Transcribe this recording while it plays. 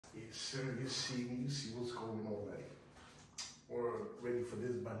sir, you see me, you see what's going on, like, we're ready for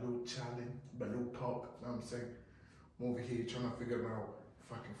this balloon challenge, balloon talk, you know what I'm saying? I'm over here trying to figure out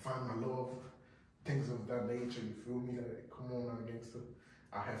if I can find my love, things of that nature, you feel me? Like, come on now, gangster.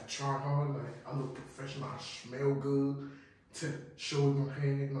 I have tried hard, like, I look professional, I smell good, to show my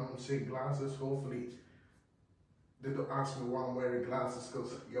hair, you know what I'm saying? Glasses, hopefully. They don't ask me why I'm wearing glasses,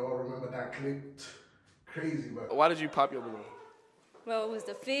 because y'all remember that clip? Crazy, but. Why did you pop your balloon? Well, it was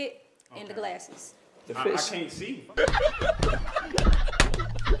the fit and the glasses. The fit. I can't see.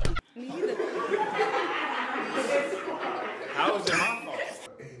 Me either. How is it my fault?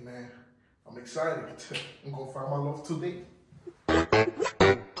 Hey man, I'm excited. I'm gonna find my love today.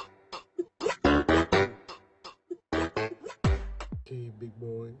 Okay, big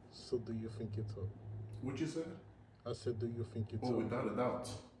boy, so do you think it's up? What you said? I said, do you think it's Oh, up? without a doubt.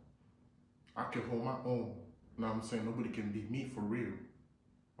 I can hold my own. Now I'm saying nobody can beat me for real.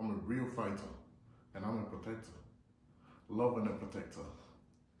 I'm a real fighter. And I'm a protector. Loving a protector.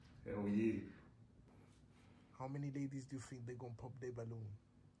 Hell yeah. How many ladies do you think they're gonna pop their balloon?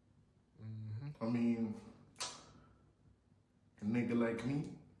 I mean, a nigga like me,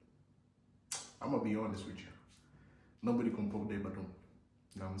 I'm gonna be honest with you. Nobody can pop their balloon.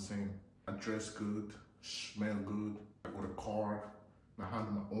 You know what I'm saying? I dress good, smell good, I got a car, I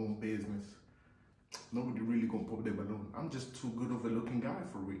handle my own business. Nobody really gonna pop their balloon. I'm just too good of a looking guy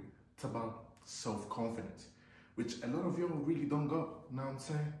for real. It's about self-confidence, which a lot of y'all really don't got, you know what I'm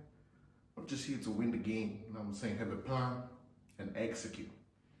saying? I'm just here to win the game, you know what I'm saying? Have a plan and execute.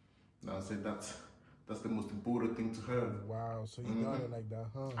 You know what I'm saying? That's the most important thing to have. Wow, so you got it like that,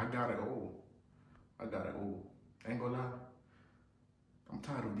 huh? I got it all. I got it all. Ain't gonna lie. I'm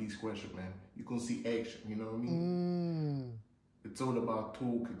tired of these questions, man. You can see action, you know what I mean? It's all about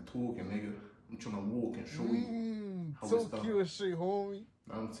talking, nigga. I'm trying to walk and show you how it's done. So cute shit, homie. You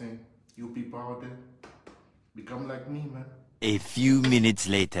know what I'm saying? You people out there, become like me, man. A few minutes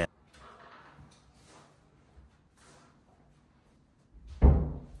later.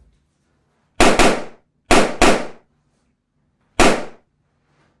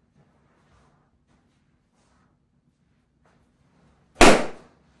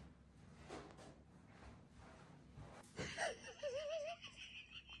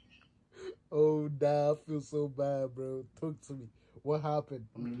 Oh, nah, I feel so bad, bro. Talk to me. What happened?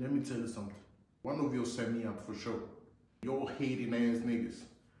 I mean, let me tell you something. One of you set me up for sure. Y'all hating ass niggas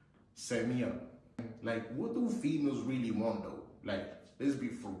set me up. Like, what do females really want though? Like, let's be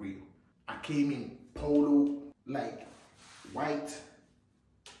for real. I came in polo, like, white.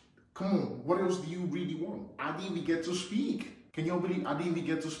 Come on, what else do you really want? I didn't even get to speak. Can y'all believe I didn't even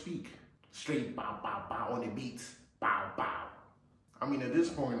get to speak? Straight bow, bow, bow on the beats. Bow, bow. I mean, at this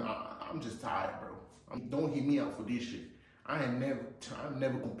point, I'm just tired, bro. Don't hit me up for this shit. I'm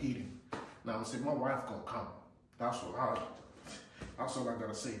never competing. Now I'm saying my wife gonna come. That's all I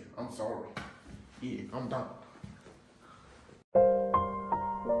gotta say. I'm sorry. Yeah, I'm done.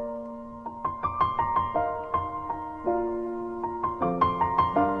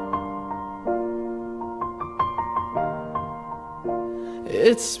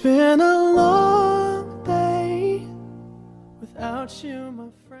 It's been a long day without you, my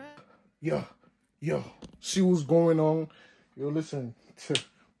friend. Yo, see what's going on? Yo, listen to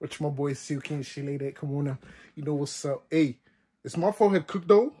what my boy Silky and shit like that. Come on now. You know what's up? Hey, is my forehead cooked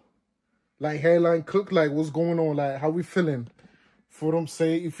though? Like hairline cooked? Like what's going on? Like how we feeling? For what I'm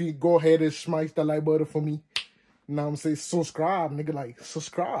saying, if you go ahead and smash the like button for me. You know what I'm saying? Subscribe, nigga. Like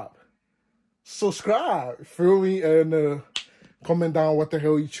subscribe. Subscribe. Feel me? And comment down what the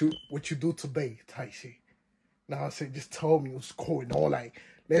hell what you do today, type shit. Now I say just tell me what's going on. Like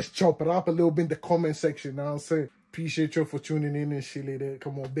let's chop it up a little bit in the comment section. Now I'm saying appreciate you for tuning in and shit like that.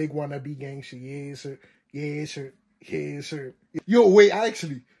 Come on, big Woana be gang shit. Yeah, sir. Yeah, sir. Yeah, sir. Yo, wait,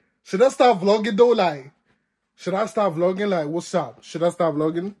 actually, should I start vlogging though? Like, should I start vlogging? Like, what's up? Should I start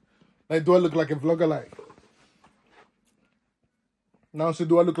vlogging? Like, do I look like a vlogger? Like, now so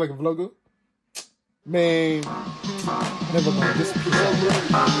do I look like a vlogger? Man, never mind. This piece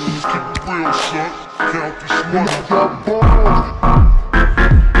of